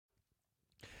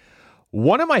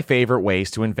One of my favorite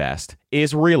ways to invest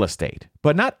is real estate,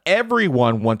 but not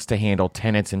everyone wants to handle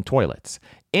tenants and toilets.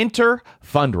 Enter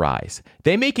Fundrise.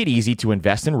 They make it easy to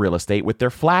invest in real estate with their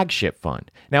flagship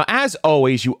fund. Now, as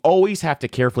always, you always have to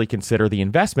carefully consider the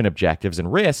investment objectives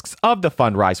and risks of the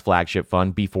Fundrise flagship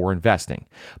fund before investing.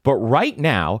 But right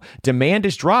now, demand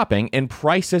is dropping and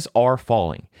prices are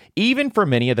falling, even for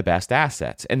many of the best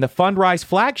assets. And the Fundrise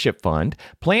flagship fund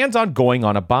plans on going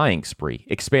on a buying spree,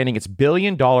 expanding its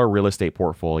billion-dollar real estate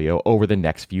portfolio over the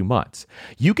next few months.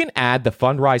 You can add the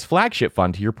Fundrise flagship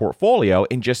fund to your portfolio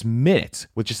in just minutes,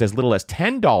 with just as little as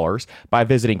 $10 by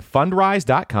visiting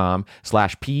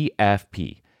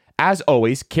fundrise.com/PFP. As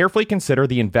always, carefully consider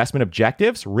the investment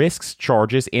objectives, risks,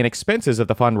 charges, and expenses of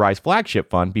the Fundrise flagship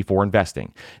fund before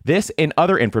investing. This and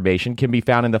other information can be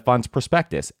found in the fund's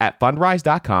prospectus at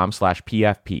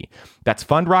fundrise.com/PFP. That's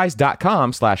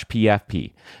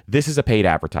fundrise.com/PFP. This is a paid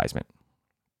advertisement.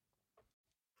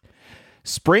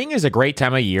 Spring is a great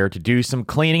time of year to do some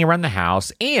cleaning around the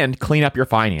house and clean up your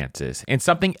finances. And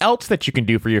something else that you can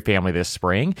do for your family this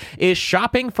spring is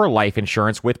shopping for life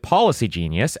insurance with Policy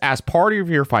Genius as part of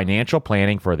your financial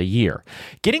planning for the year.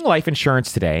 Getting life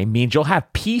insurance today means you'll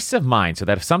have peace of mind so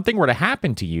that if something were to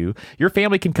happen to you, your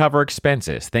family can cover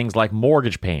expenses, things like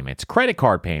mortgage payments, credit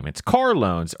card payments, car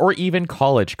loans, or even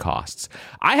college costs.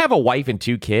 I have a wife and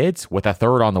 2 kids, with a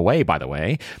third on the way, by the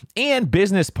way, and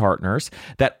business partners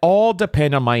that all depend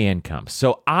on my income.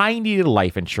 So I needed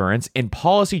life insurance, and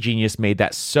Policy Genius made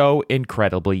that so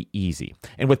incredibly easy.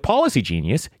 And with Policy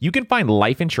Genius, you can find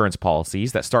life insurance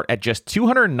policies that start at just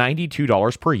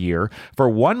 $292 per year for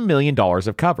 $1 million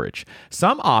of coverage.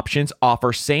 Some options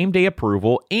offer same-day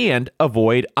approval and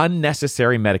avoid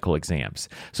unnecessary medical exams.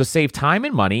 So save time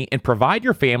and money and provide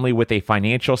your family with a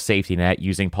financial safety net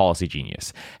using Policy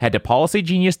Genius. Head to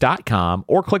policygenius.com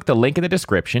or click the link in the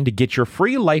description to get your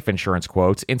free life insurance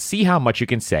quotes and see how much you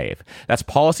can save. That's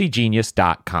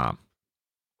policygenius.com.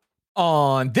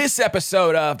 On this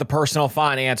episode of the Personal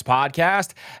Finance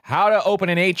Podcast, how to open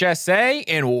an HSA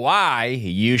and why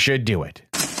you should do it.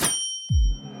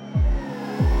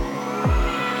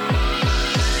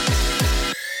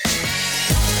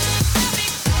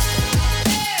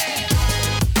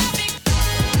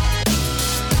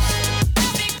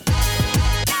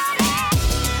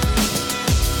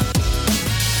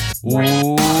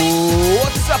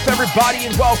 What's up, everybody,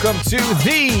 and welcome to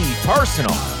the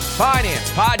Personal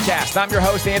Finance Podcast. I'm your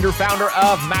host, Andrew, founder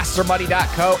of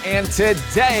MasterMoney.co, and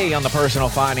today on the Personal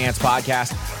Finance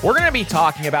Podcast, we're going to be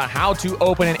talking about how to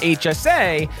open an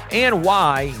HSA and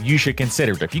why you should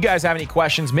consider it. If you guys have any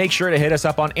questions, make sure to hit us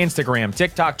up on Instagram,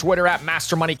 TikTok, Twitter at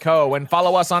MasterMoneyCo, and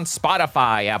follow us on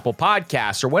Spotify, Apple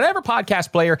Podcasts, or whatever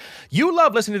podcast player you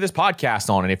love listening to this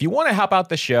podcast on. And if you want to help out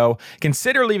the show,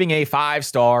 consider leaving a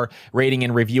 5-star rating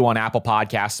and review on Apple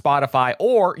Podcasts, Spotify,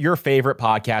 or your favorite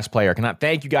podcast player. I cannot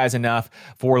thank you guys enough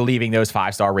for leaving those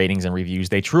 5-star ratings and reviews.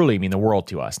 They truly mean the world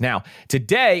to us. Now,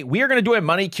 today we are going to do a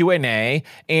money Q&A,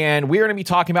 and we're going to be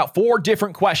talking about 4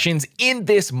 different questions in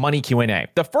this money Q&A.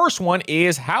 The first one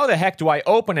is, how the heck do I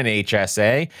open an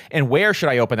HSA, and where should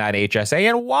I open that HSA,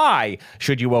 and why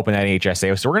should you open that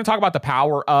HSA? So we're going to talk about the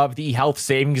power of the health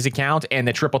savings account and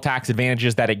the triple tax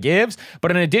advantages that it gives.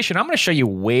 But in addition, I'm going to show you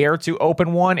where to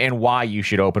open one and why you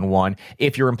should open one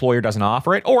if your employer doesn't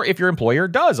offer it, or if your employer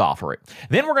does offer it.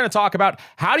 Then we're going to talk about,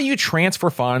 how do you transfer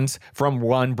funds from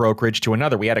one brokerage to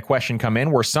another? We had a question come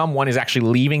in where someone is actually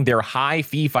leaving their high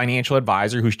fee financial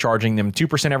advisor who's charging them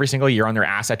 2% every single year on their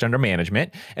assets under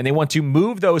management, and they want to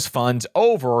move those funds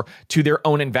over to their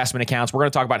own investment accounts. We're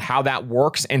going to talk about how that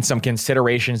works and some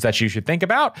considerations that you should think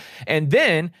about. And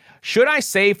then, should I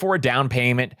save for a down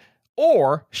payment,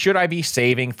 or should I be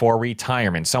saving for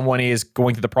retirement? Someone is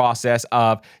going through the process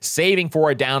of saving for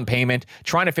a down payment,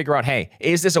 trying to figure out, hey,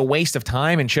 is this a waste of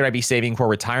time, and should I be saving for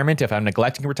retirement if I'm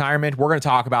neglecting retirement? We're going to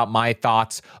talk about my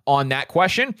thoughts on that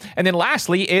question. And then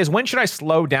lastly is, when should I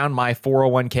slow down my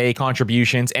 401k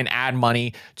contributions and add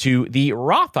money to the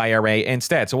Roth IRA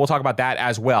instead? So we'll talk about that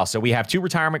as well. So we have 2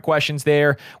 retirement questions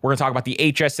there. We're going to talk about the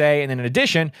HSA, and then in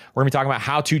addition, we're going to be talking about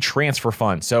how to transfer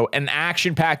funds. So an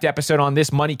action-packed episode on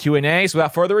this money Q&A. So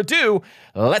without further ado,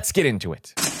 let's get into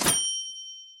it.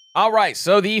 All right,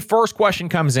 so the first question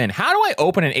comes in. How do I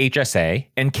open an HSA,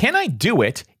 and can I do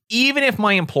it even if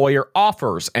my employer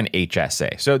offers an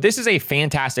HSA? So this is a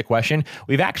fantastic question.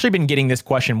 We've actually been getting this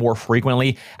question more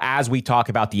frequently as we talk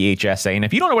about the HSA. And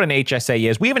if you don't know what an HSA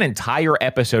is, we have an entire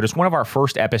episode. It's one of our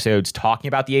first episodes talking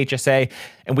about the HSA,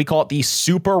 and we call it the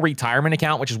Super Retirement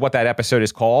Account, which is what that episode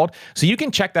is called. So you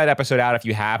can check that episode out if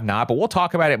you have not, but we'll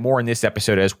talk about it more in this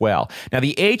episode as well. Now,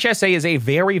 the HSA is a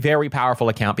very, very powerful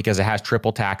account because it has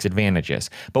triple tax advantages.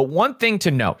 But one thing to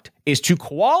note is to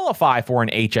qualify for an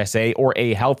HSA or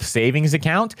a health savings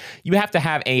account, you have to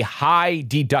have a high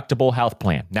deductible health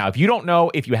plan. Now, if you don't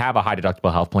know if you have a high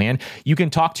deductible health plan, you can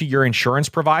talk to your insurance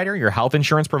provider, your health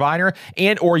insurance provider,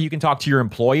 and or you can talk to your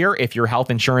employer if your health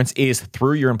insurance is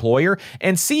through your employer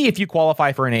and see if you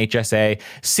qualify for an HSA,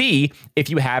 see if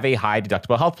you have a high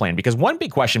deductible health plan. Because one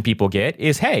big question people get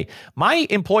is, hey, my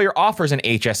employer offers an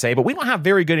HSA, but we don't have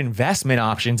very good investment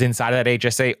options inside of that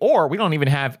HSA, or we don't even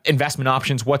have investment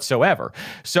options whatsoever.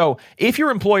 So if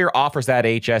your employer offers that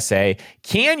HSA,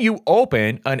 can you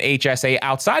open an HSA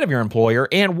outside of your employer?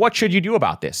 And what should you do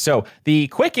about this? So the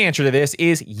quick answer to this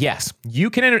is yes, you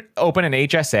can open an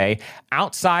HSA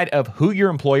outside of who your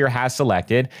employer has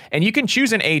selected. And you can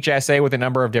choose an HSA with a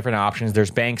number of different options.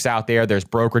 There's banks out there, there's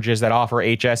brokerages that offer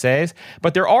HSAs,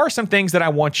 but there are some things that I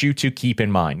want you to keep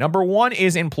in mind. Number one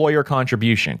is employer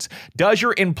contributions. Does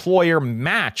your employer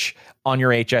match on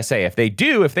your HSA? If they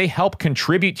do, if they help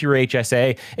contribute to your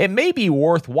HSA, it may be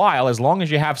worthwhile, as long as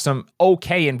you have some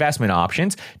okay investment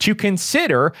options, to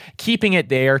consider keeping it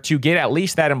there to get at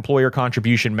least that employer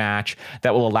contribution match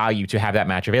that will allow you to have that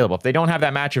match available. If they don't have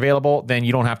that match available, then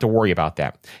you don't have to worry about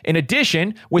that. In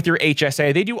addition, with your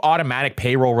HSA, they do automatic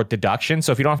payroll deductions.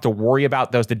 So if you don't have to worry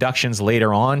about those deductions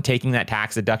later on, taking that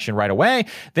tax deduction right away,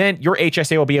 then your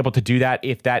HSA will be able to do that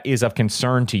if that is of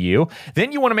concern to you.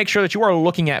 Then you want to make sure that you are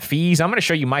looking at fees. I'm going to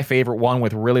show you my favorite one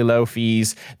with really low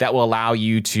fees that will allow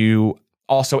you to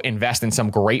also invest in some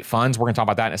great funds. We're going to talk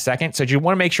about that in a second. So you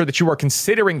want to make sure that you are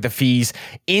considering the fees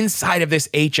inside of this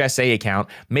HSA account.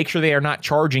 Make sure they are not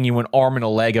charging you an arm and a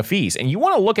leg of fees. And you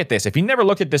want to look at this. If you never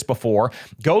looked at this before,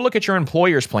 go look at your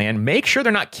employer's plan. Make sure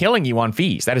they're not killing you on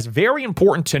fees. That is very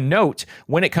important to note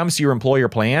when it comes to your employer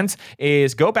plans,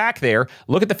 is go back there,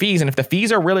 look at the fees. And if the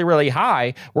fees are really, really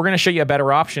high, we're going to show you a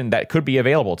better option that could be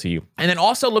available to you. And then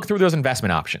also look through those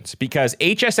investment options, because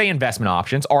HSA investment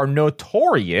options are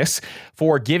notorious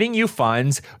for giving you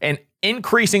funds and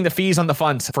increasing the fees on the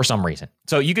funds for some reason.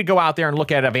 So you could go out there and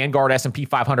look at a Vanguard S&P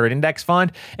 500 index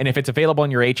fund, and if it's available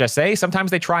in your HSA, sometimes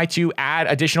they try to add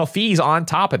additional fees on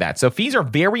top of that. So fees are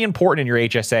very important in your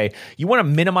HSA. You want to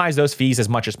minimize those fees as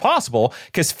much as possible,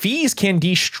 because fees can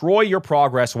destroy your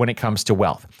progress when it comes to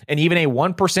wealth. And even a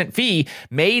 1% fee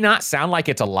may not sound like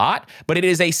it's a lot, but it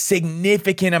is a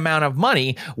significant amount of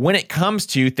money when it comes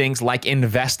to things like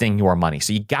investing your money.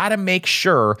 So you got to make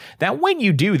sure that when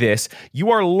you do this, you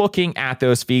are looking at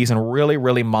those fees and really,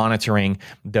 really monitoring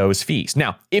those fees.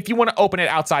 Now, if you want to open it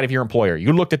outside of your employer,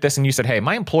 you looked at this and you said, hey,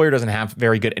 my employer doesn't have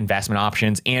very good investment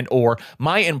options, and or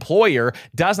my employer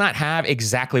does not have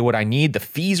exactly what I need. The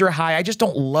fees are high. I just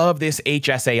don't love this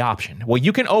HSA option. Well,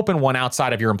 you can open one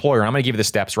outside of your employer. And I'm going to give you the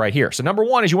steps right here. So number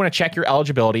one is you want to check your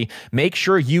eligibility. Make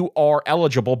sure you are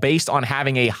eligible based on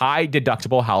having a high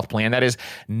deductible health plan. That is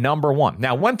number one.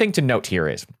 Now, one thing to note here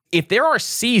is if there are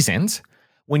seasons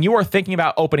when you are thinking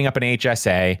about opening up an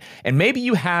HSA, and maybe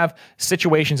you have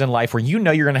situations in life where you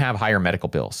know you're going to have higher medical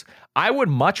bills, I would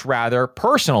much rather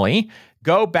personally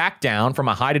go back down from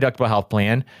a high deductible health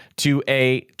plan to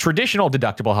a traditional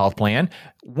deductible health plan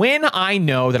when I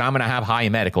know that I'm going to have high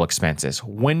medical expenses.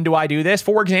 When do I do this?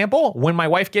 For example, when my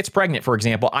wife gets pregnant, for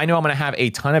example, I know I'm going to have a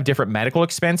ton of different medical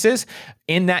expenses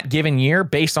in that given year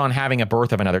based on having a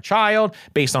birth of another child,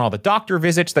 based on all the doctor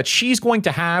visits that she's going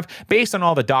to have, based on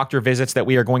all the doctor visits that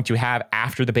we are going to have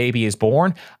after the baby is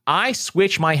born. I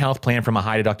switch my health plan from a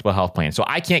high deductible health plan. So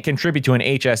I can't contribute to an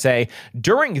HSA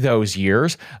during those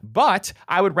years, but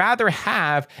I would rather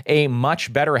have a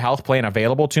much better health plan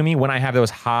available to me when I have those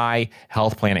high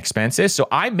health plan expenses. So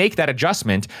I make that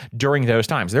adjustment during those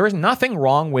times. There is nothing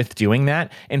wrong with doing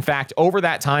that. In fact, over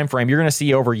that time frame, you're going to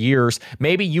see over years,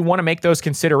 maybe you want to make those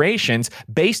considerations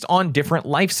based on different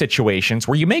life situations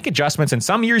where you make adjustments. And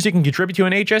some years you can contribute to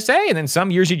an HSA, and then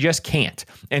some years you just can't.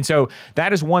 And so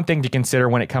that is one thing to consider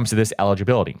when it comes to this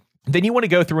eligibility. Then you want to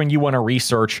go through and you want to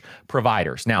research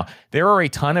providers. Now, there are a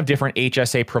ton of different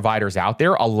HSA providers out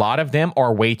there. A lot of them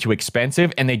are way too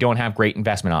expensive and they don't have great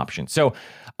investment options. So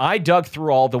I dug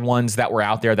through all the ones that were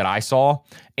out there that I saw,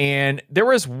 and there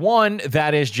was one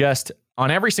that is just on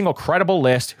every single credible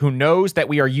list who knows that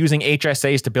we are using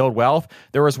HSAs to build wealth.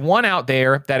 There is one out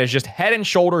there that is just head and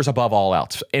shoulders above all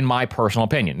else, in my personal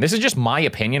opinion. This is just my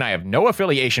opinion. I have no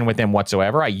affiliation with them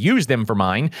whatsoever. I use them for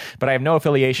mine, but I have no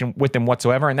affiliation with them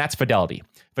whatsoever, and that's Fidelity.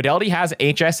 Fidelity has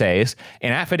HSAs,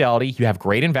 and at Fidelity, you have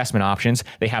great investment options.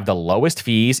 They have the lowest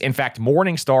fees. In fact,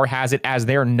 Morningstar has it as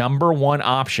their number one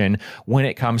option when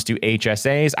it comes to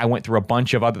HSAs. I went through a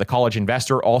bunch of other, the College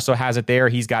Investor also has it there.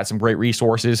 He's got some great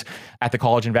resources at the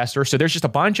College Investor. So there's just a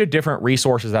bunch of different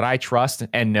resources that I trust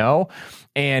and know,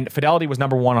 and Fidelity was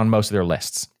number one on most of their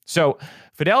lists. So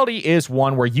Fidelity is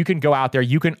one where you can go out there,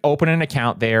 you can open an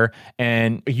account there,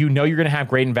 and you know you're going to have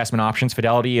great investment options.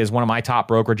 Fidelity is one of my top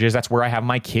brokerages. That's where I have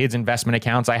my kids' investment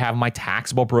accounts. I have my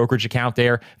taxable brokerage account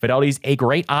there. Fidelity is a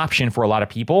great option for a lot of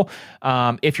people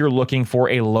if you're looking for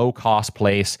a low-cost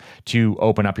place to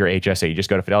open up your HSA. You just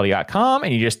go to fidelity.com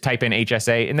and you just type in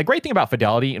HSA. And the great thing about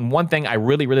Fidelity, and one thing I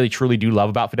really, really, truly do love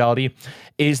about Fidelity,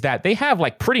 is that they have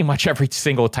like pretty much every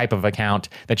single type of account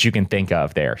that you can think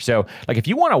of there. So like if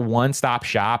you want a one-stop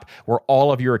shop where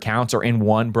all of your accounts are in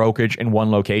one brokerage in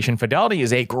one location, Fidelity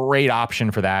is a great option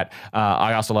for that.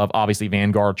 I also love obviously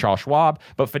Vanguard, Charles Schwab,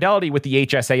 but Fidelity with the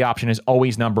HSA option is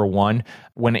always number one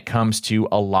when it comes to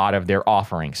a lot of their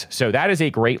offerings. So that is a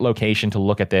great location to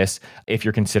look at this if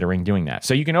you're considering doing that.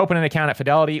 So you can open an account at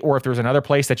Fidelity, or if there's another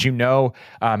place that you know,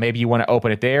 maybe you want to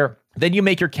open it there, then you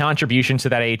make your contribution to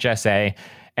that HSA.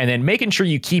 And then making sure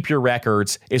you keep your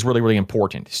records is really, really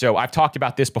important. So I've talked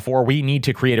about this before. We need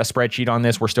to create a spreadsheet on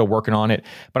this. We're still working on it.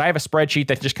 But I have a spreadsheet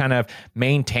that just kind of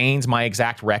maintains my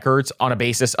exact records on a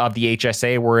basis of the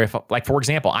HSA, where if, like, for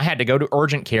example, I had to go to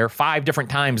urgent care 5 different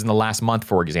times in the last month,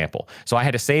 for example. So I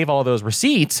had to save all those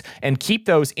receipts and keep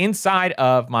those inside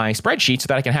of my spreadsheet so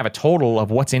that I can have a total of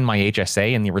what's in my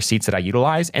HSA and the receipts that I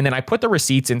utilize. And then I put the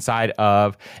receipts inside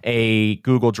of a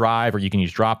Google Drive, or you can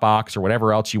use Dropbox or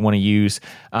whatever else you want to use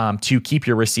to keep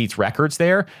your receipts records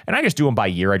there. And I just do them by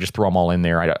year. I just throw them all in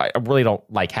there. I really don't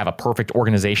like have a perfect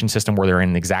organization system where they're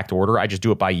in exact order. I just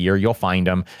do it by year. You'll find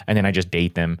them. And then I just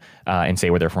date them and say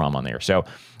where they're from on there. So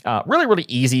really, really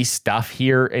easy stuff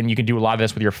here. And you can do a lot of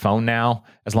this with your phone now.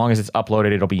 As long as it's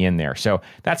uploaded, it'll be in there. So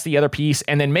that's the other piece.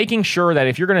 And then making sure that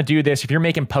if you're going to do this, if you're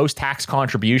making post-tax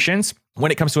contributions,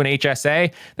 when it comes to an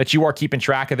HSA, that you are keeping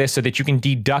track of this so that you can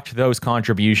deduct those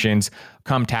contributions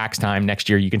come tax time next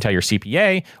year. You can tell your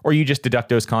CPA, or you just deduct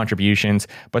those contributions.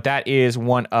 But that is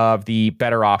one of the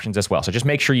better options as well. So just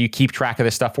make sure you keep track of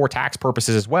this stuff for tax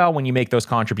purposes as well when you make those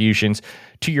contributions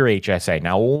to your HSA.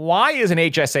 Now, why is an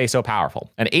HSA so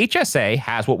powerful? An HSA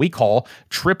has what we call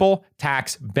triple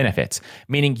tax benefits,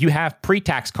 meaning you have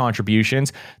pre-tax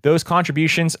contributions. Those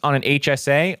contributions on an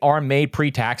HSA are made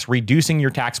pre-tax, reducing your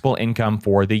taxable income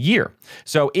for the year.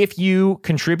 So if you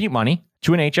contribute money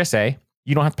to an HSA,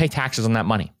 you don't have to pay taxes on that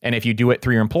money. And if you do it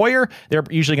through your employer, they're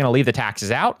usually going to leave the taxes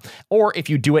out. Or if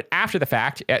you do it after the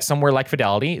fact at somewhere like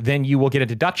Fidelity, then you will get a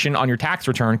deduction on your tax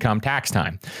return come tax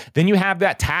time. Then you have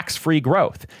that tax-free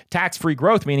growth. Tax-free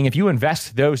growth, meaning if you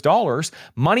invest those dollars,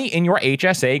 money in your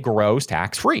HSA grows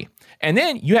tax-free. And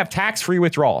then you have tax-free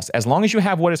withdrawals. As long as you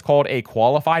have what is called a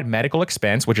qualified medical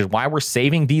expense, which is why we're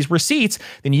saving these receipts,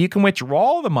 then you can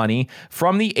withdraw the money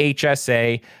from the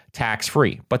HSA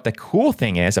tax-free. But the cool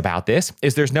thing is about this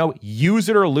is there's no use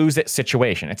it or lose it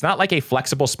situation. It's not like a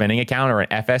flexible spending account or an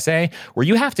FSA where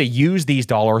you have to use these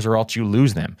dollars or else you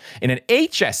lose them. In an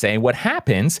HSA, what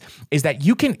happens is that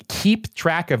you can keep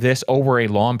track of this over a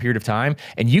long period of time,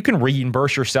 and you can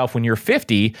reimburse yourself when you're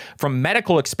 50 from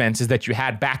medical expenses that you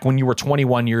had back when you were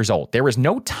 21 years old. There is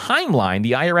no timeline.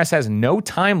 The IRS has no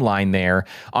timeline there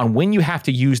on when you have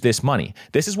to use this money.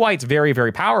 This is why it's very,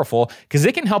 very powerful, because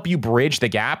it can help you bridge the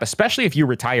gap, especially if you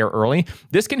retire early.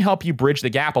 This can help you bridge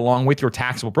the gap along with your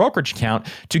taxable brokerage account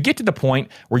to get to the point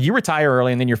where you retire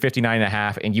early and then you're 59 and a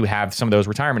half and you have some of those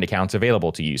retirement accounts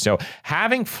available to you. So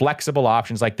having flexible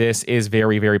options like this is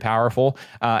very, very powerful.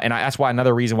 That's why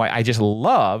another reason why I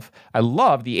love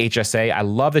the HSA. I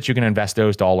love that you can invest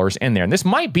those dollars in there. And this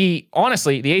might be,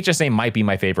 honestly, the HSA might be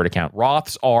my favorite account.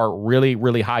 Roths are really,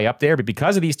 really high up there, but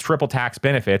because of these triple tax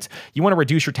benefits, you want to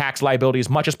reduce your tax liability as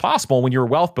much as possible when you're a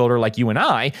wealth builder like you and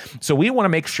I. So we want to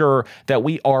make sure that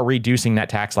we are reducing that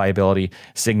tax liability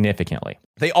significantly.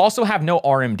 They also have no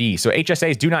RMD. So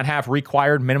HSAs do not have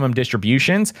required minimum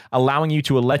distributions, allowing you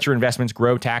to let your investments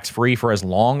grow tax-free for as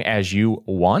long as you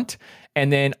want.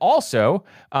 And then also,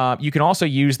 you can also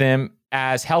use them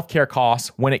as healthcare costs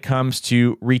when it comes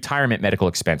to retirement medical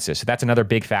expenses. So that's another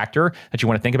big factor that you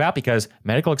want to think about, because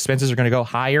medical expenses are going to go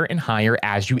higher and higher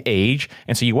as you age.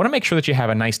 And so you want to make sure that you have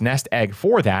a nice nest egg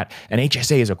for that. And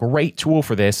HSA is a great tool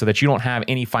for this so that you don't have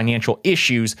any financial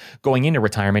issues going into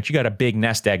retirement. You got a big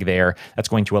nest egg there that's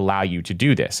going to allow you to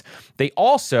do this. They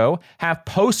also have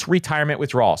post-retirement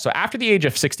withdrawal. So after the age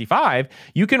of 65,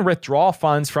 you can withdraw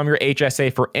funds from your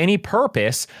HSA for any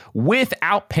purpose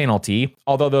without penalty,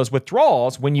 although those withdrawals,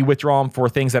 when you withdraw them for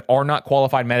things that are not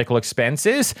qualified medical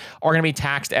expenses, are going to be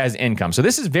taxed as income. So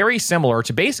this is very similar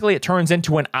to, basically it turns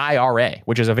into an IRA,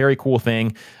 which is a very cool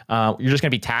thing. You're just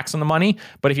going to be taxed on the money,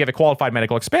 but if you have a qualified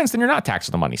medical expense, then you're not taxed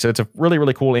on the money. So it's a really,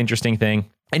 really cool, interesting thing.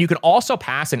 And you can also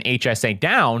pass an HSA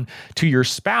down to your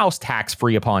spouse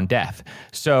tax-free upon death.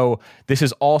 So this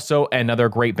is also another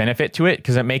great benefit to it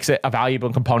because it makes it a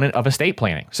valuable component of estate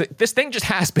planning. So this thing just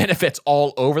has benefits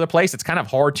all over the place. It's kind of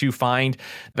hard to find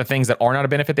the things that are not a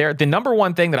benefit there. The number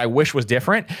one thing that I wish was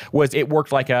different was it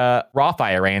worked like a Roth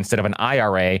IRA instead of an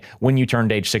IRA when you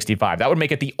turned age 65. That would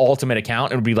make it the ultimate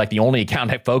account. It would be like the only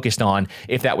account I focused on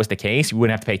if that was the case. You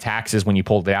wouldn't have to pay taxes when you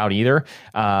pulled it out either.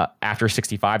 After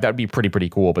 65, that would be pretty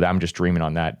cool. But I'm just dreaming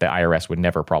on that. The IRS would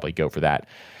never probably go for that.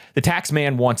 The tax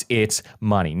man wants its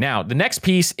money. Now, the next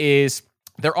piece is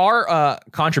there are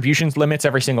contributions limits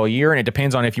every single year, and it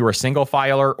depends on if you're a single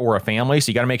filer or a family. So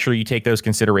you got to make sure you take those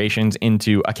considerations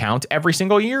into account every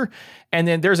single year. And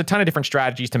then there's a ton of different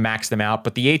strategies to max them out,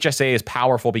 but the HSA is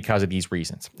powerful because of these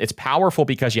reasons. It's powerful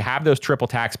because you have those triple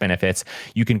tax benefits.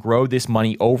 You can grow this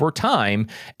money over time,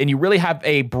 and you really have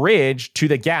a bridge to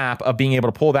the gap of being able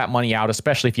to pull that money out,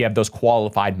 especially if you have those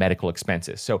qualified medical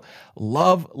expenses. So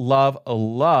love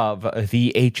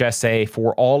the HSA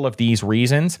for all of these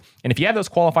reasons. And if you have those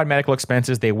qualified medical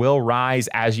expenses, they will rise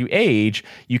as you age.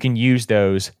 You can use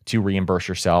those to reimburse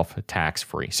yourself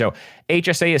tax-free. So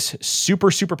HSA is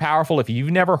super powerful. If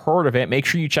you've never heard of it, make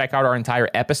sure you check out our entire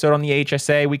episode on the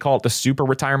HSA. We call it the super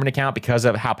retirement account because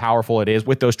of how powerful it is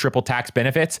with those triple tax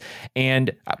benefits.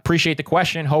 And I appreciate the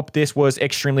question. Hope this was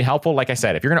extremely helpful. Like I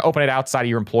said, if you're going to open it outside of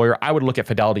your employer, I would look at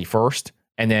Fidelity first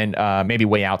and then maybe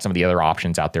weigh out some of the other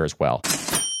options out there as well.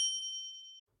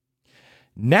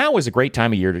 Now is a great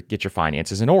time of year to get your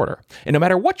finances in order. And no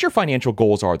matter what your financial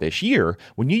goals are this year,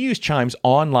 when you use Chime's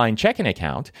online checking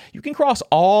account, you can cross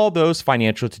all those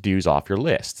financial to-dos off your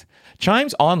list.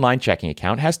 Chime's online checking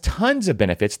account has tons of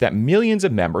benefits that millions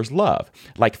of members love,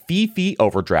 like fee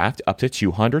overdraft up to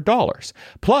 $200.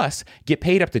 Plus, get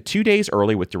paid up to 2 days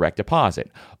early with direct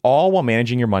deposit, all while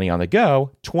managing your money on the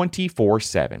go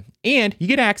 24/7. And you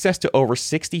get access to over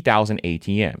 60,000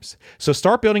 ATMs. So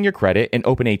start building your credit and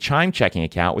open a Chime checking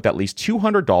account with at least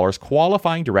 $200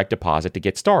 qualifying direct deposit to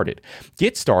get started.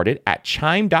 Get started at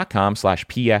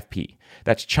chime.com/PFP.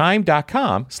 That's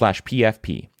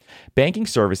chime.com/PFP. Banking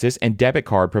services and debit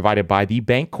card provided by the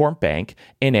Bancorp Bank,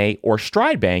 N.A. or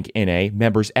Stride Bank, N.A.,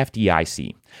 members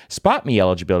FDIC. Spot me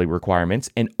eligibility requirements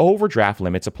and overdraft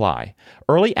limits apply.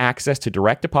 Early access to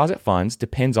direct deposit funds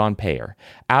depends on payer.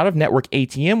 Out-of-network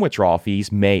ATM withdrawal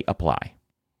fees may apply.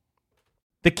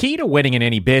 The key to winning in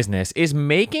any business is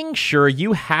making sure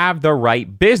you have the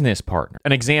right business partner.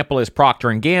 An example is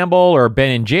Procter & Gamble or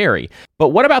Ben & Jerry. But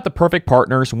what about the perfect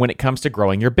partners when it comes to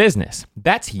growing your business?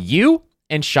 That's you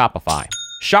and Shopify.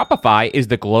 Shopify is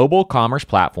the global commerce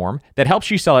platform that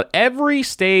helps you sell at every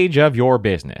stage of your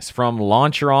business, from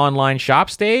launch your online shop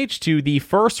stage to the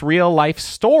first real life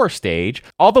store stage,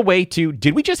 all the way to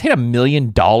did we just hit $1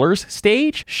 million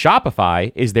stage?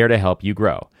 Shopify is there to help you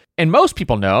grow. And most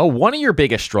people know one of your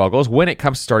biggest struggles when it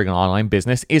comes to starting an online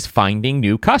business is finding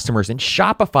new customers, and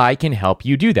Shopify can help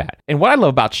you do that. And what I love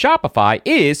about Shopify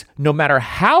is no matter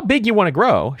how big you want to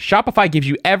grow, Shopify gives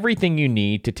you everything you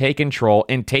need to take control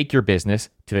and take your business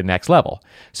to the next level.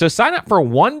 So sign up for a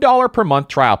 $1 per month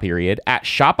trial period at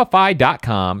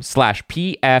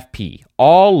shopify.com/PFP,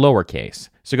 all lowercase.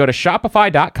 So go to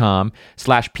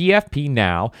shopify.com/PFP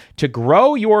now to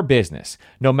grow your business,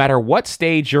 no matter what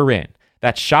stage you're in.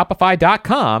 That's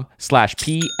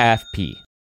shopify.com/PFP.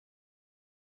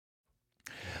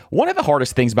 One of the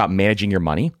hardest things about managing your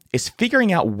money is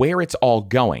figuring out where it's all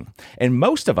going. And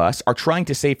most of us are trying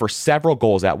to save for several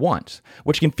goals at once,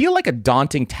 which can feel like a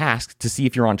daunting task to see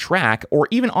if you're on track or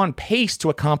even on pace to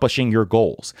accomplishing your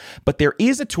goals. But there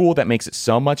is a tool that makes it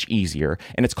so much easier,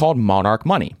 and it's called Monarch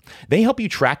Money. They help you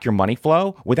track your money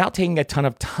flow without taking a ton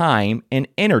of time and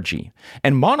energy.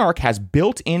 And Monarch has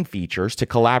built-in features to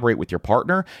collaborate with your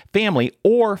partner, family,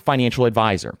 or financial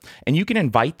advisor. And you can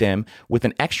invite them with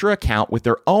an extra account with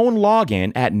their own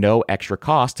login at no extra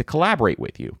cost to collaborate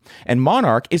with you. And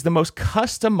Monarch is the most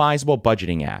customizable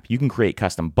budgeting app. You can create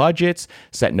custom budgets,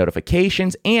 set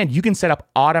notifications, and you can set up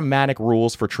automatic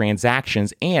rules for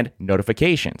transactions and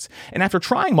notifications. And after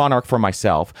trying Monarch for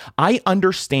myself, I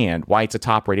understand why it's a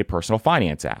top-rated personal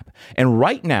finance app. And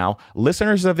right now,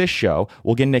 listeners of this show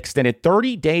will get an extended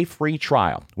 30-day free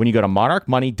trial when you go to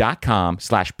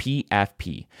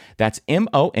monarchmoney.com/PFP. That's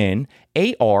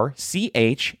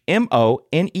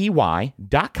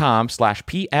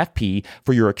MONARCHMONEY.com/PFP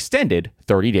for your extended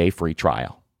 30-day free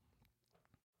trial.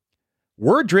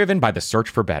 We're driven by the search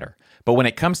for better. But when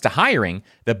it comes to hiring,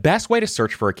 the best way to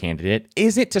search for a candidate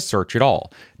isn't to search at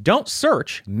all. Don't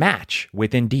search, match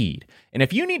with Indeed. And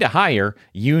if you need to hire,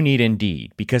 you need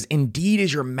Indeed, because Indeed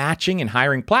is your matching and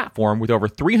hiring platform with over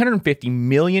 350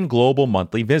 million global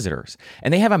monthly visitors.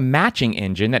 And they have a matching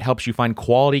engine that helps you find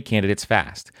quality candidates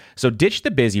fast. So ditch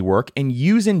the busy work and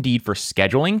use Indeed for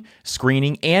scheduling,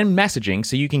 screening, and messaging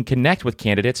so you can connect with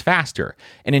candidates faster.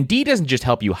 And Indeed doesn't just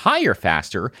help you hire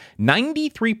faster.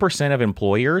 93% of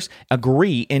employers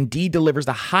agree Indeed delivers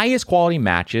the highest quality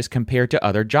matches compared to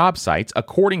other job sites,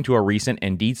 according to a recent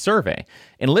Indeed survey.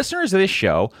 And listeners of this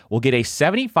show will get a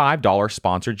 $75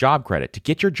 sponsored job credit to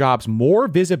get your jobs more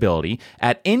visibility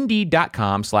at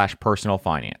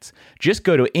Indeed.com/personalfinance. Just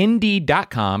go to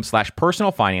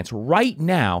Indeed.com/personalfinance right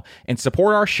now and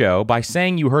support our show by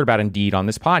saying you heard about Indeed on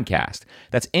this podcast.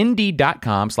 That's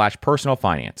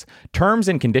Indeed.com/personalfinance. Terms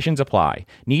and conditions apply.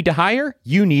 Need to hire?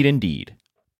 You need Indeed.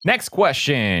 Next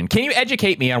question. Can you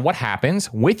educate me on what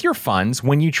happens with your funds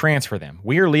when you transfer them?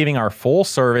 We are leaving our full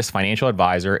service financial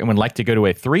advisor and would like to go to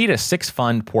a 3 to 6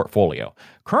 fund portfolio.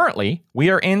 Currently,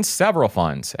 we are in several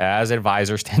funds, as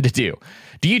advisors tend to do.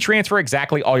 Do you transfer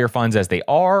exactly all your funds as they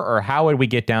are, or how would we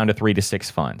get down to 3 to 6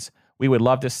 funds? We would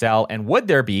love to sell, and would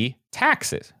there be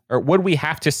taxes? Or would we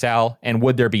have to sell, and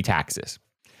would there be taxes?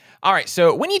 All right,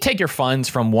 so when you take your funds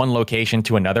from one location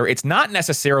to another, it's not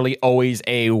necessarily always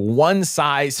a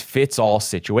one-size-fits-all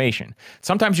situation.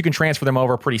 Sometimes you can transfer them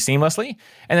over pretty seamlessly,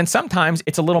 and then sometimes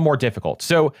it's a little more difficult.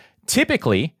 So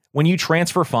typically, when you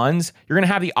transfer funds, you're going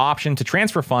to have the option to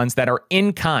transfer funds that are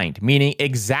in kind, meaning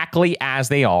exactly as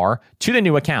they are, to the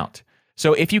new account.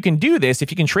 So if you can do this,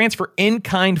 if you can transfer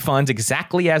in-kind funds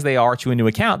exactly as they are to a new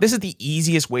account, this is the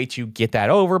easiest way to get that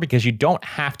over because you don't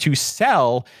have to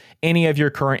sell any of your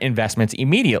current investments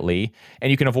immediately, and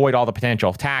you can avoid all the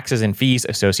potential taxes and fees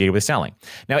associated with selling.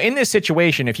 Now, in this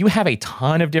situation, if you have a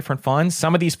ton of different funds,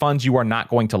 some of these funds you are not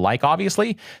going to like,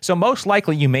 obviously. So most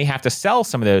likely you may have to sell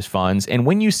some of those funds. And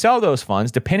when you sell those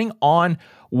funds, depending on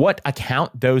what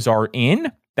account those are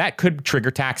in, that could trigger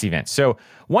tax events. So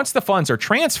once the funds are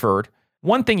transferred,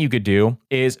 one thing you could do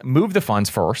is move the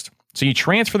funds first. So you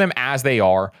transfer them as they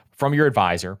are from your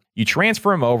advisor. You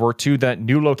transfer them over to the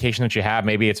new location that you have.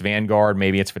 Maybe it's Vanguard,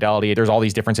 maybe it's Fidelity. There's all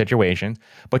these different situations.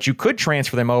 But you could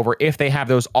transfer them over if they have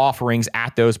those offerings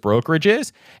at those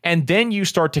brokerages. And then you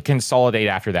start to consolidate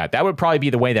after that. That would probably be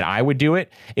the way that I would do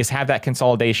it, is have that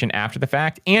consolidation after the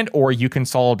fact, and or you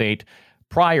consolidate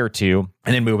prior to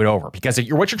and then move it over. Because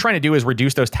if what you're trying to do is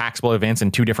reduce those taxable events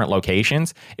in 2 different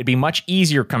locations. It'd be much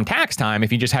easier come tax time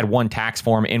if you just had one tax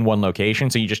form in one location.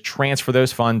 So you just transfer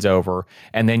those funds over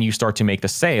and then you start to make the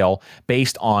sale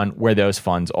based on where those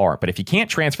funds are. But if you can't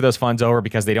transfer those funds over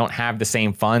because they don't have the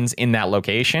same funds in that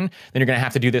location, then you're going to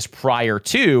have to do this prior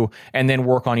to and then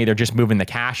work on either just moving the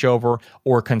cash over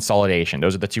or consolidation.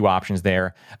 Those are the 2 options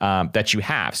there that you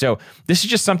have. So this is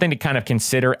just something to kind of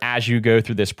consider as you go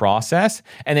through this process.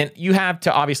 And then you have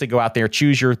to obviously go out there,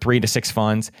 choose your 3 to 6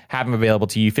 funds, have them available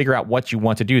to you, figure out what you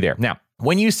want to do there. Now,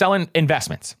 when you sell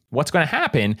investments, what's going to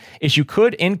happen is you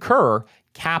could incur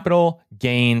capital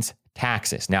gains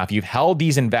taxes. Now, if you've held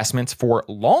these investments for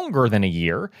longer than a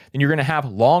year, then you're going to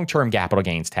have long-term capital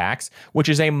gains tax, which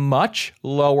is a much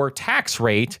lower tax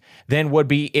rate than would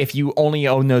be if you only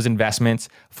own those investments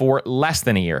for less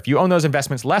than a year. If you own those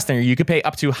investments less than a year, you could pay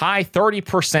up to high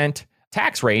 30%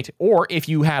 tax rate, or if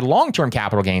you had long-term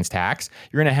capital gains tax,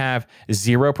 you're going to have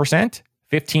 0%,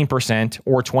 15%,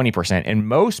 or 20%. And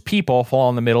most people fall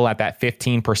in the middle at that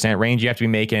 15% range. You have to be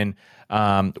making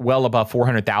well above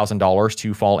 $400,000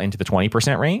 to fall into the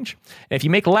 20% range. And if you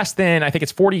make less than, I think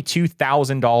it's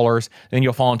 $42,000, then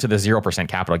you'll fall into the 0%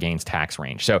 capital gains tax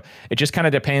range. So it just kind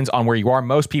of depends on where you are.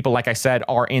 Most people, like I said,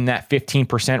 are in that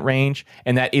 15% range,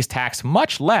 and that is taxed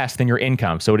much less than your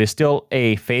income. So it is still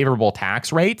a favorable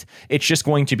tax rate. It's just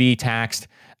going to be taxed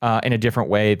in a different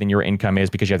way than your income is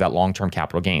because you have that long-term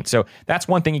capital gain. So that's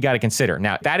one thing you got to consider.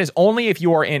 Now, that is only if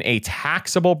you are in a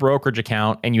taxable brokerage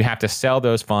account and you have to sell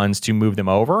those funds to move them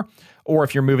over, or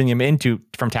if you're moving them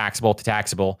from taxable to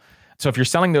taxable. So if you're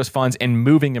selling those funds and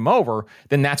moving them over,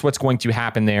 then that's what's going to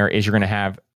happen there is you're going to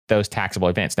have those taxable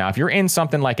events. Now, if you're in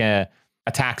something like a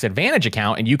tax advantage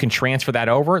account and you can transfer that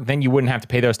over, then you wouldn't have to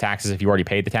pay those taxes if you already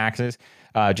paid the taxes.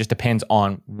 Just depends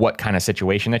on what kind of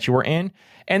situation that you were in.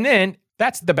 And then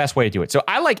that's the best way to do it. So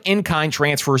I like in-kind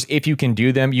transfers if you can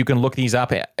do them. You can look these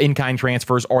up. In-kind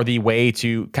transfers are the way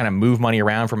to kind of move money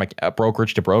around from a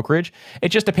brokerage to brokerage. It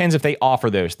just depends if they offer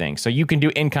those things. So you can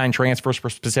do in-kind transfers for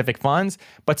specific funds,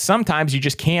 but sometimes you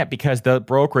just can't because the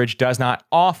brokerage does not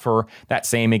offer that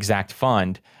same exact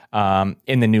fund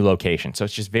in the new location. So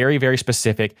it's just very, very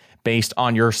specific based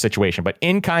on your situation. But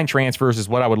in-kind transfers is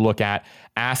what I would look at.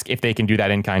 Ask if they can do that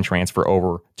in-kind transfer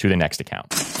over to the next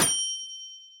account.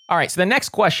 All right, so the next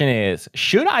question is,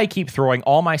 should I keep throwing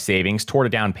all my savings toward a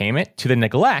down payment to the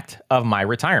neglect of my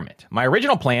retirement? My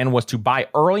original plan was to buy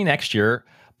early next year,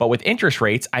 but with interest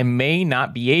rates, I may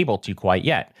not be able to quite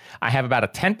yet. I have about a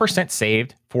 10%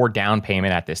 saved for down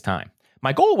payment at this time.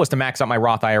 My goal was to max out my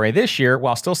Roth IRA this year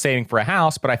while still saving for a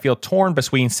house, but I feel torn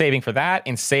between saving for that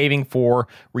and saving for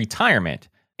retirement.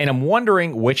 And I'm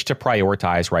wondering which to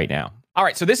prioritize right now. All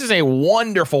right, so this is a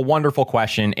wonderful, wonderful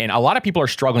question, and a lot of people are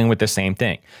struggling with the same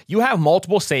thing. You have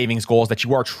multiple savings goals that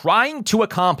you are trying to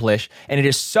accomplish, and it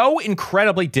is so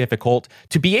incredibly difficult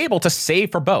to be able to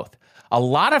save for both. A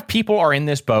lot of people are in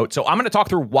this boat, so I'm going to talk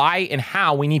through why and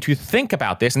how we need to think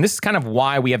about this, and this is kind of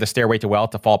why we have the stairway to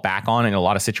wealth to fall back on in a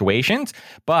lot of situations,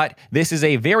 but this is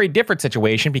a very different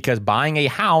situation because buying a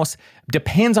house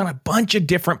depends on a bunch of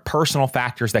different personal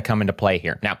factors that come into play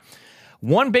here. Now,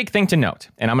 one big thing to note,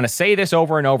 and I'm going to say this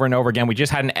over and over and over again, we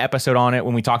just had an episode on it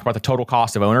when we talked about the total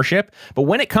cost of ownership, but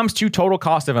when it comes to total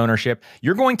cost of ownership,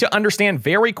 you're going to understand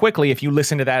very quickly if you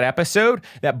listen to that episode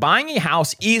that buying a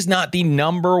house is not the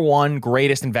number one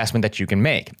greatest investment that you can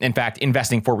make. In fact,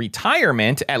 investing for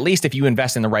retirement, at least if you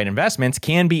invest in the right investments,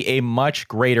 can be a much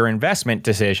greater investment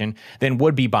decision than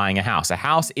would be buying a house. A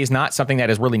house is not something that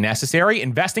is really necessary.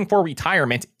 Investing for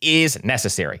retirement is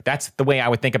necessary. That's the way I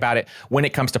would think about it when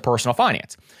it comes to personal finance.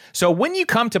 So when you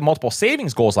come to multiple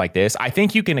savings goals like this, I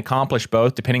think you can accomplish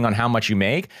both depending on how much you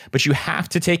make, but you have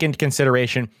to take into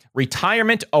consideration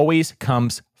retirement always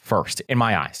comes first in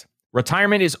my eyes.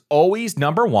 Retirement is always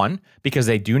number one because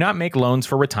they do not make loans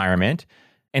for retirement.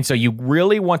 And so you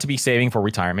really want to be saving for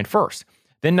retirement first.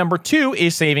 Then number two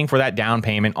is saving for that down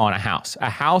payment on a house. A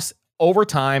house over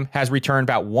time has returned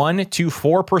about 1 to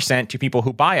 4% to people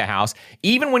who buy a house.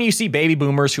 Even when you see baby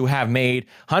boomers who have made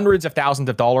hundreds of thousands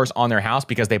of dollars on their house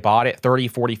because they bought it 30,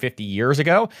 40, 50 years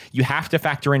ago, you have to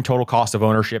factor in total cost of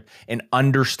ownership and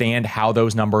understand how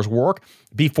those numbers work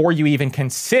before you even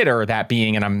consider that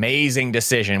being an amazing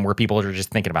decision where people are just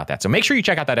thinking about that. So make sure you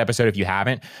check out that episode if you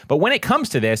haven't. But when it comes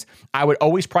to this, I would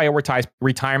always prioritize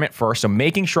retirement first. So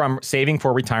making sure I'm saving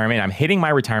for retirement, I'm hitting my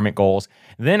retirement goals,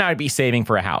 then I'd be saving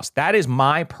for a house. That is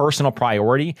my personal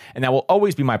priority, and that will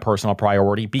always be my personal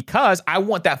priority because I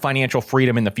want that financial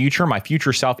freedom in the future. My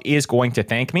future self is going to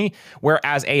thank me,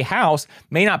 whereas a house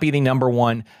may not be the number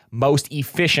one most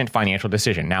efficient financial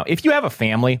decision. Now, if you have a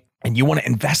family and you want to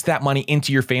invest that money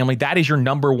into your family, that is your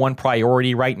number one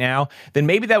priority right now, then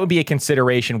maybe that would be a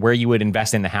consideration where you would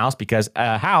invest in the house because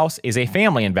a house is a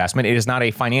family investment. It is not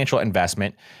a financial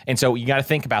investment. And so you got to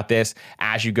think about this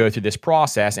as you go through this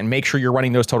process and make sure you're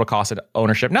running those total cost of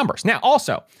ownership numbers. Now,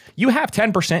 also, you have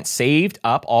 10% saved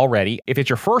up already. If it's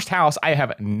your first house, I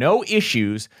have no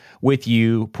issues with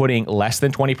you putting less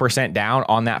than 20% down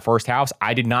on that first house.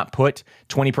 I did not put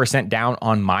 20% down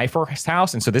on my first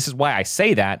house. And so this is why I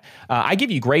say that. I give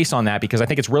you grace on that because I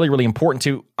think it's really, really important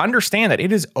to understand that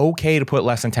it is okay to put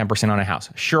less than 10% on a house.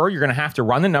 Sure, you're going to have to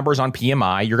run the numbers on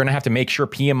PMI. You're going to have to make sure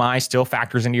PMI still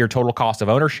factors into your total cost of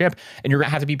ownership, and you're going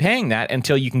to have to be paying that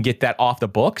until you can get that off the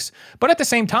books. But at the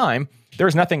same time,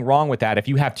 there's nothing wrong with that. If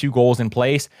you have two goals in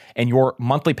place and your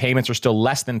monthly payments are still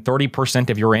less than 30%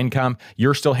 of your income,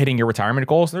 you're still hitting your retirement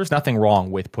goals. There's nothing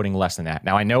wrong with putting less than that.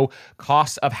 Now, I know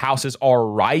costs of houses are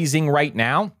rising right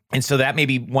now. And so that may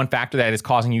be one factor that is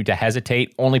causing you to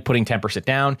hesitate, only putting 10%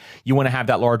 down. You want to have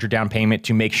that larger down payment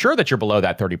to make sure that you're below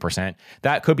that 30%.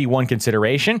 That could be one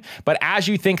consideration. But as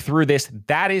you think through this,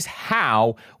 that is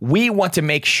how we want to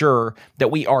make sure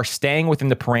that we are staying within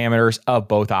the parameters of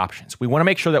both options. We want to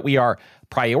make sure that we are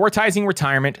prioritizing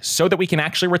retirement so that we can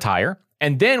actually retire.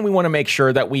 And then we want to make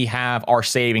sure that we have our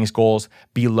savings goals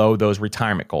below those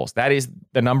retirement goals. That is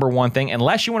the number one thing.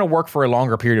 Unless you want to work for a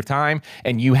longer period of time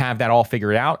and you have that all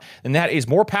figured out, then that is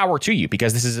more power to you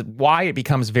because this is why it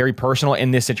becomes very personal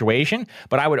in this situation.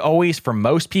 But I would always, for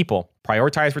most people,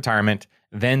 prioritize retirement,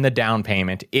 then the down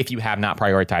payment if you have not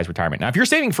prioritized retirement. Now, if you're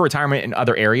saving for retirement in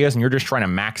other areas and you're just trying to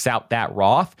max out that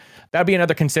Roth, that'd be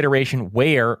another consideration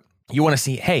where you want to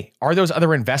see, hey, are those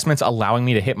other investments allowing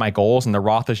me to hit my goals and the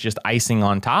Roth is just icing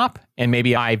on top? And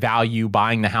maybe I value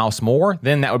buying the house more,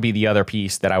 then that would be the other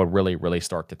piece that I would really, really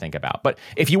start to think about. But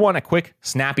if you want a quick,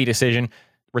 snappy decision,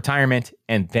 retirement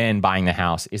and then buying the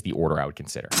house is the order I would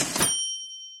consider.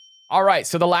 All right,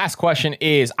 so the last question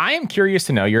is, I am curious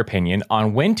to know your opinion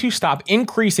on when to stop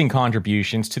increasing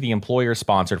contributions to the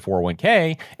employer-sponsored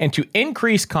 401k and to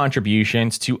increase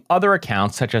contributions to other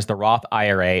accounts such as the Roth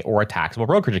IRA or a taxable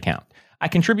brokerage account. I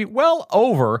contribute well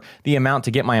over the amount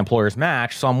to get my employer's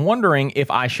match, so I'm wondering if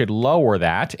I should lower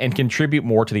that and contribute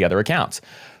more to the other accounts.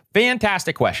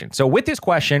 Fantastic question. So with this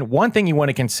question, one thing you want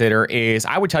to consider is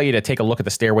I would tell you to take a look at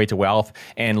the Stairway to Wealth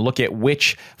and look at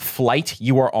which flight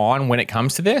you are on when it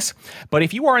comes to this. But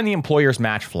if you are in the employer's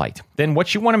match flight, then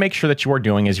what you want to make sure that you are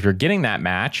doing is if you're getting that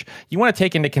match, you want to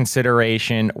take into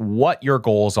consideration what your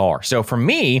goals are. So for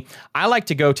me, I like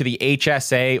to go to the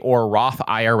HSA or Roth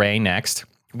IRA next,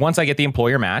 once I get the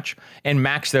employer match, and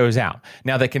max those out.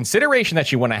 Now, the consideration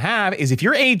that you want to have is if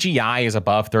your AGI is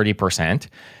above 30%,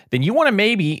 then you want to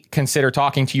maybe consider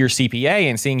talking to your CPA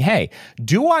and seeing, hey,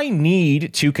 do I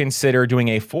need to consider doing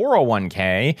a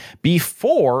 401k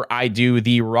before I do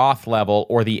the Roth level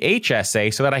or the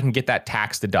HSA so that I can get that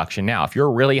tax deduction? Now, if you're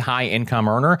a really high income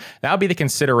earner, that would be the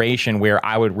consideration where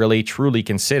I would really truly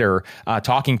consider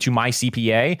talking to my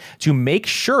CPA to make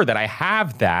sure that I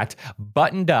have that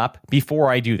buttoned up before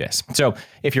I do this. So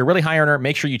if you're a really high earner,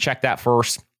 make sure you check that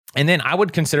first. And then I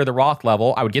would consider the Roth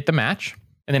level. I would get the match.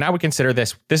 And then I would consider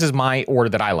this is my order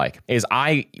that I like, is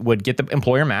I would get the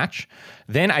employer match.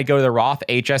 Then I go to the Roth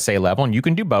HSA level, and you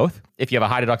can do both. If you have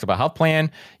a high deductible health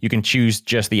plan, you can choose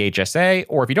just the HSA,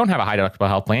 or if you don't have a high deductible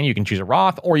health plan, you can choose a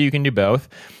Roth, or you can do both.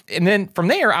 And then from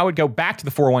there, I would go back to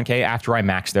the 401k after I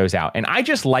max those out. And I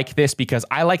just like this because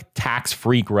I like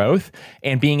tax-free growth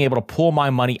and being able to pull my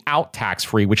money out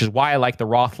tax-free, which is why I like the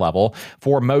Roth level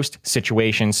for most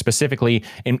situations specifically.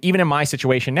 And even in my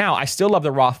situation now, I still love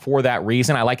the Roth for that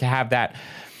reason. I like to have that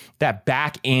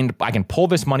back end. I can pull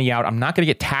this money out. I'm not going to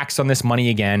get taxed on this money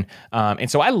again. And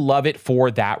so I love it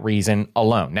for that reason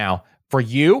alone. Now, for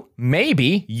you,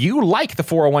 maybe you like the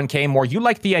 401k more. You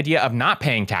like the idea of not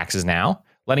paying taxes now,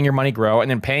 letting your money grow, and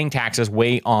then paying taxes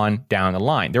way on down the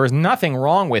line. There is nothing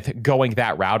wrong with going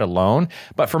that route alone.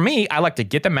 But for me, I like to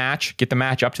get the match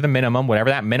up to the minimum, whatever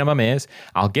that minimum is.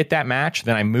 I'll get that match.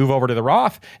 Then I move over to the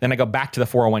Roth. Then I go back to the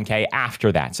 401k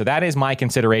after that. So that is my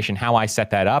consideration, how I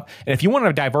set that up. And if you want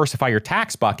to diversify your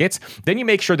tax buckets, then you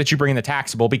make sure that you bring in the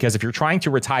taxable, because if you're trying to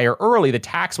retire early, the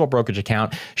taxable brokerage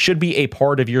account should be a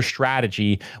part of your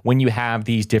strategy when you have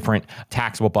these different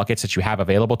taxable buckets that you have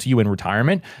available to you in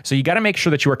retirement. So you got to make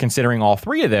sure that you are considering all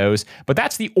three of those, but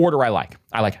that's the order I like.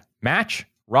 I like match,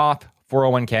 Roth,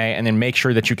 401k, and then make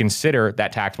sure that you consider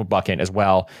that taxable bucket as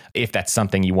well if that's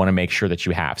something you want to make sure that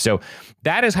you have. So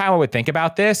that is how I would think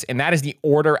about this, and that is the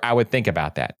order I would think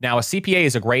about that. Now, a CPA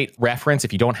is a great reference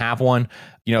if you don't have one.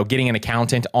 Getting an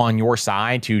accountant on your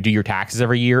side to do your taxes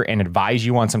every year and advise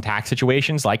you on some tax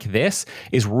situations like this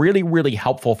is really, really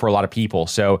helpful for a lot of people.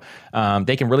 So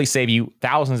they can really save you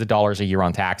thousands of dollars a year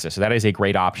on taxes. So that is a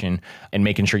great option, and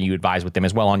making sure you advise with them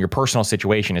as well on your personal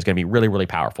situation is going to be really, really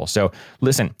powerful. So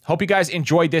listen, hope you guys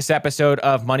enjoyed this episode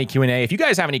of Money Q&A. If you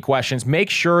guys have any questions, make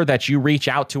sure that you reach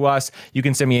out to us. You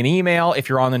can send me an email if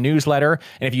you're on the newsletter.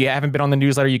 And if you haven't been on the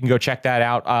newsletter, you can go check that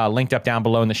out, linked up down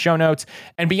below in the show notes.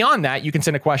 And beyond that, you can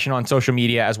send a question on social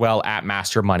media as well at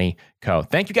Master Money Co.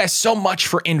 Thank you guys so much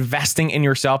for investing in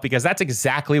yourself, because that's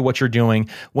exactly what you're doing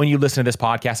when you listen to this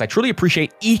podcast. I truly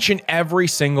appreciate each and every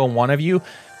single one of you,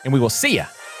 and we will see you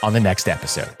on the next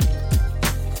episode.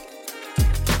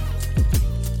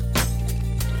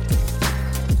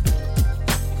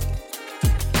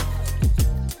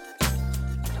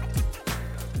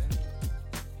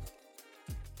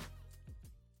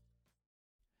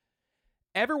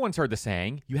 Everyone's heard the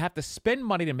saying, you have to spend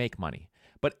money to make money.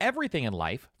 But everything in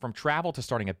life, from travel to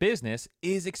starting a business,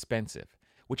 is expensive,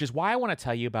 which is why I want to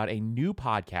tell you about a new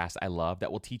podcast I love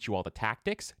that will teach you all the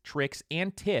tactics, tricks,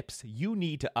 and tips you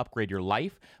need to upgrade your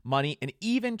life, money, and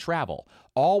even travel,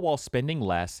 all while spending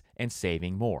less and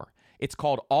saving more. It's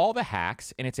called All the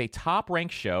Hacks, and it's a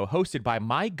top-ranked show hosted by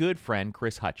my good friend,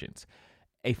 Chris Hutchins,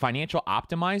 a financial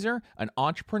optimizer, an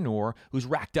entrepreneur who's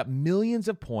racked up millions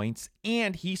of points,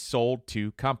 and he sold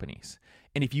 2 companies.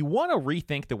 And if you want to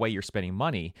rethink the way you're spending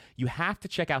money, you have to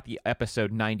check out the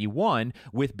episode 91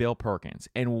 with Bill Perkins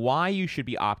and why you should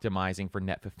be optimizing for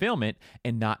net fulfillment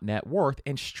and not net worth,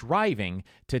 and striving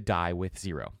to die with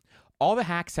zero. All the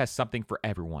Hacks has something for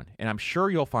everyone, and I'm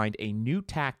sure you'll find a new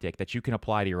tactic that you can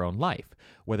apply to your own life,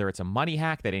 whether it's a money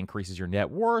hack that increases your net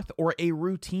worth or a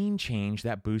routine change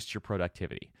that boosts your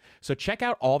productivity. So check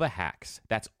out All the Hacks.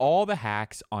 That's All the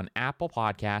Hacks on Apple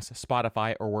Podcasts,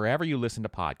 Spotify, or wherever you listen to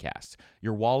podcasts.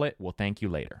 Your wallet will thank you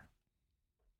later.